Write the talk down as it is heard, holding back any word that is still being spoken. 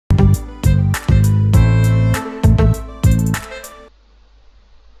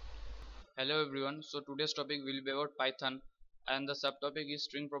Hello everyone. So today's topic will be about Python, and the subtopic is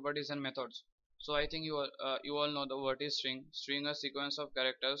string properties and methods. So I think you all know the what is string. String a sequence of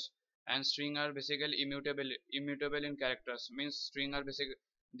characters, and string are basically immutable in characters. Means string are basic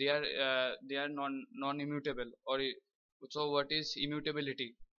they are non immutable so what is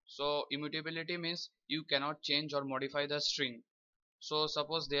immutability? So immutability means you cannot change or modify the string. So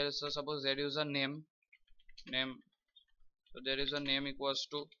suppose there is a name. So there is a name equals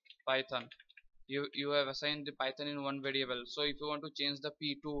to Python. You have assigned the Python in one variable. So if you want to change the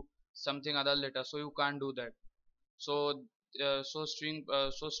p to something other letter, so you can't do that. So string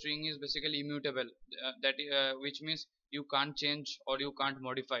is basically immutable, which means you can't change or you can't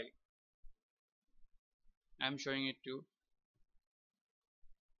modify. I'm showing it to you.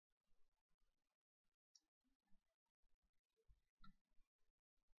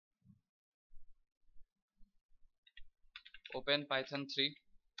 Open Python 3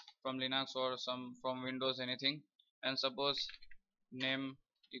 from Linux or some from Windows, anything, and suppose name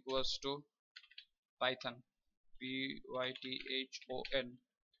equals to Python, Python.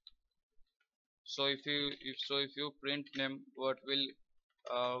 So if you print name, what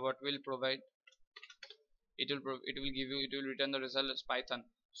will provide? It will return the result as Python.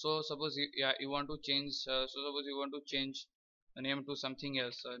 So suppose you want to change, suppose you want to change the name to something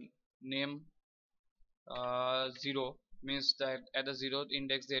else. Name 0 means that at the 0th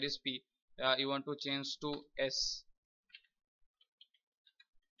index there is p. You want to change to s.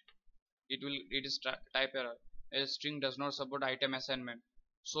 It is type error. A string does not support item assignment.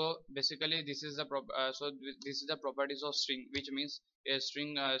 So basically this is the properties of string, which means a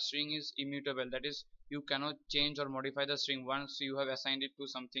string is immutable. That is, you cannot change or modify the string once you have assigned it to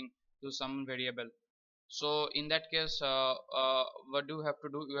something, to some variable. So in that case, what do you have to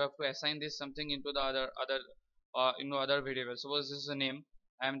do? You have to assign this something into the other variable. Suppose this is a name.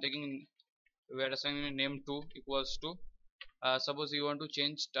 I am taking We are assigning name 2 equals to, suppose you want to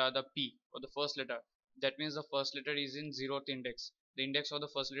change the p or the first letter. That means the first letter is in 0th index. The index of the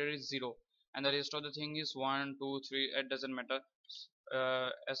first letter is 0, and the rest of the thing is 1 2 3. It doesn't matter.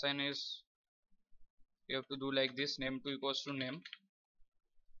 Assign is, you have to do like this: name 2 equals to name,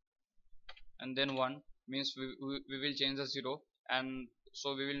 and then 1 means we will change the 0, and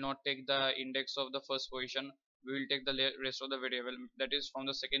so we will not take the index of the first position. We will take the rest of the variable, that is from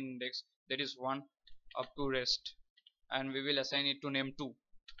the second index, that is 1 up to rest, and we will assign it to name 2.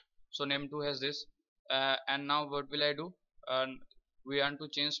 So name 2 has this, and now what will I do? We want to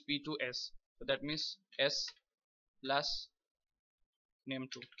change p to s, so that means s plus name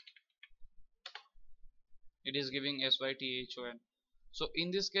 2. It is giving SYTHON. So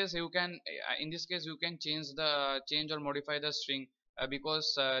in this case you can change or modify the string,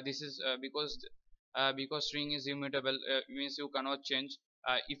 because string is immutable, means you cannot change.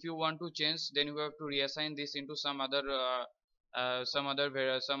 If you want to change, then you have to reassign this into some other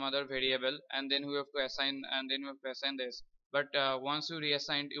variable, and then you have to assign this. But once you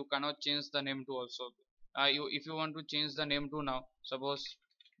reassigned, you cannot change the name to also. If you want to change the name to now, suppose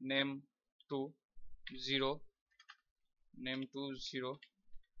name to 0, name to 0.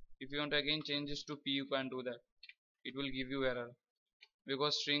 If you want to again change this to p, you can do that. It will give you error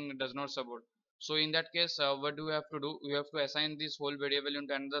because string does not support. So in that case, what do we have to do? We have to assign this whole variable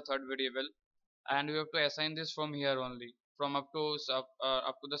into another third variable, and we have to assign this from here only, from up to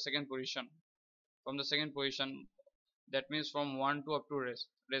the second position. From the second position, that means from 1 to up to rest.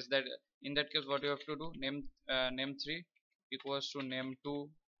 That in that case, what you have to do? Name 3 equals to name 2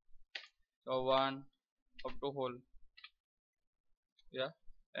 or 1 up to whole. Yeah,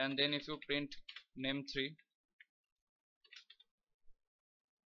 and then if you print name 3,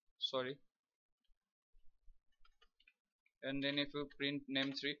 sorry, and then if you print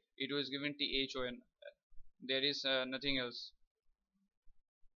name 3, it was given THON. There is nothing else.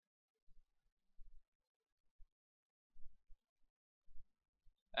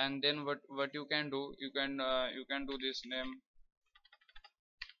 And then what you can do, you can do this name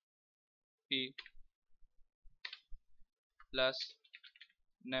p plus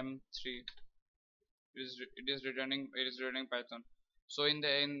name 3. It is returning Python. So in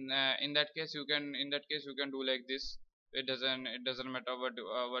that case you can do like this. It doesn't matter what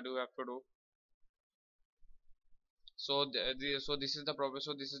you have to do. So this is the properties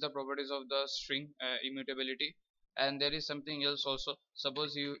of the string immutability. And there is something else also.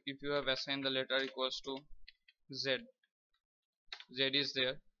 Suppose if you have assigned the letter equals to z. Z is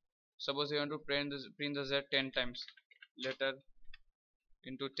there. Suppose you want to print the z 10 times. Letter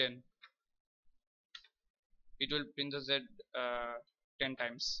into 10. It will print the z 10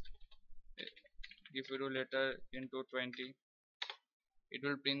 times. If you do letter into 20, it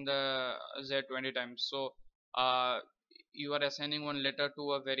will print the z 20 times. So uh, you are assigning one letter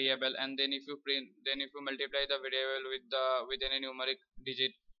to a variable, and then if you multiply the variable with any numeric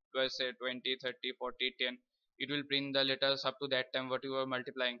digit, let's say 20, 30, 40, 10, it will print the letters up to that time what you are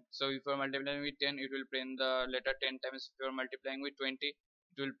multiplying. So if you are multiplying with 10, it will print the letter 10 times. If you are multiplying with 20, it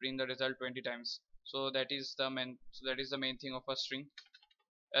will print the result 20 times. So that is the main thing of a string.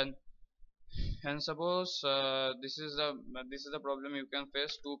 And and suppose this is the problem you can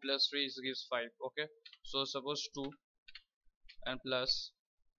face. 2 plus 3 gives 5. Okay, so suppose 2 and plus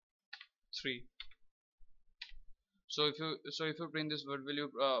 3. So if you print this, what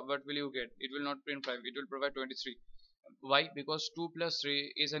will you get? It will not print 5, it will provide 23. Why? Because 2 plus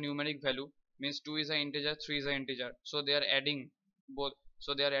 3 is a numeric value, means 2 is an integer, 3 is an integer, so they are adding both.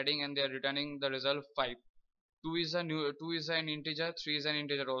 So they are adding and they are returning the result 5. 2 is an integer, 3 is an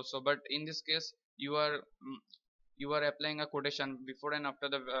integer also, but in this case you are applying a quotation before and after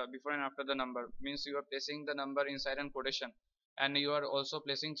the number, means you are placing the number inside an quotation, and you are also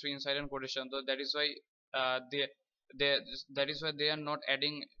placing 3 inside an quotation. So that is why they that is why they are not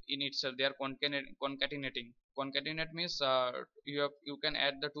adding in itself, they are concatenating. Concatenate means you can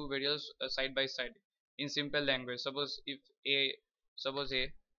add the two variables side by side in simple language. Suppose a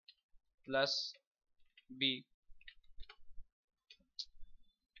plus b,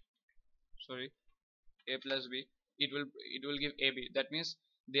 sorry, a plus b, it will give ab. That means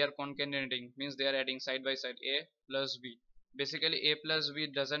they are concatenating, means they are adding side by side a plus b. Basically a plus b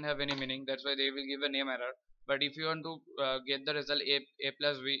doesn't have any meaning, that's why they will give a name error. But if you want to get the result a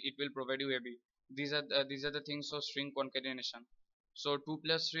plus b, it will provide you ab. These are the things of string concatenation. So 2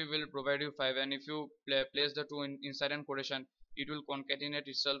 plus 3 will provide you 5, and if you place the 2 inside an quotation, it will concatenate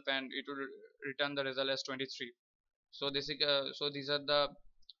itself and it will return the result as 23. So these are the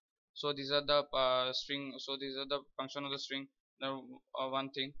string. So these are the function of the string. Now one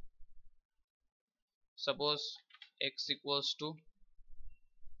thing, suppose x equals to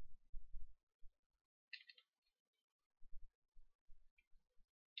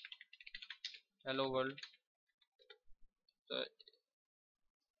hello world, so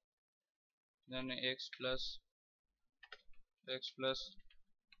then x plus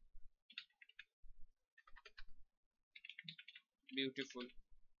beautiful,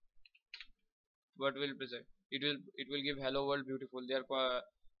 what will present? It will give hello world beautiful. They are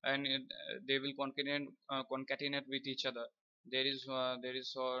they will concatenate with each other. There is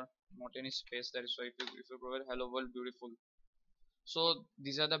not any space. That is why if you provide hello world beautiful. So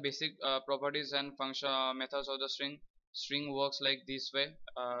these are the basic properties and function methods of the string. String works like this way.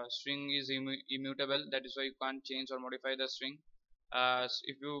 String is immutable, that is why you can't change or modify the string.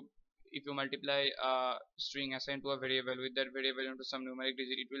 If you multiply a string assigned to a variable with that variable into some numeric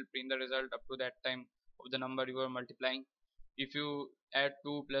digit, it will print the result up to that time of the number you are multiplying. If you add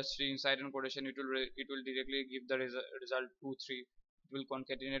 2 plus 3 inside an quotation, it will directly give the result 2 3. It will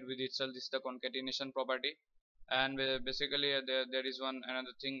concatenate with itself. This is the concatenation property. And basically there is one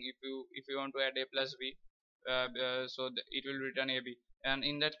another thing. If you want to add a plus b, it will return ab. And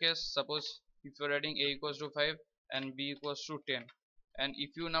in that case, suppose if you are adding a equals to 5 and b equals to 10, and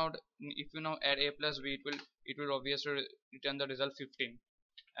if you now add a plus b, it will obviously return the result 15.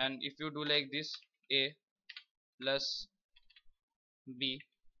 And if you do like this, a plus b,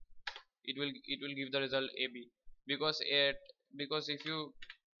 it will give the result ab. Because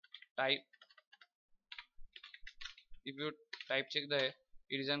type if you type check the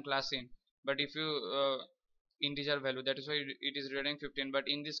it is in class in, but if you integer value, that is why it is returning 15. But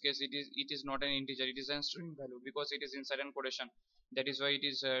in this case it is not an integer, it is a string value because it is inside an quotation. That is why it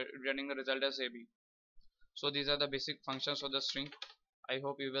is returning the result as ab. So these are the basic functions of the string. I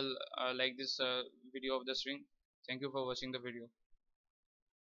hope you will like this video of the string. Thank you for watching the video.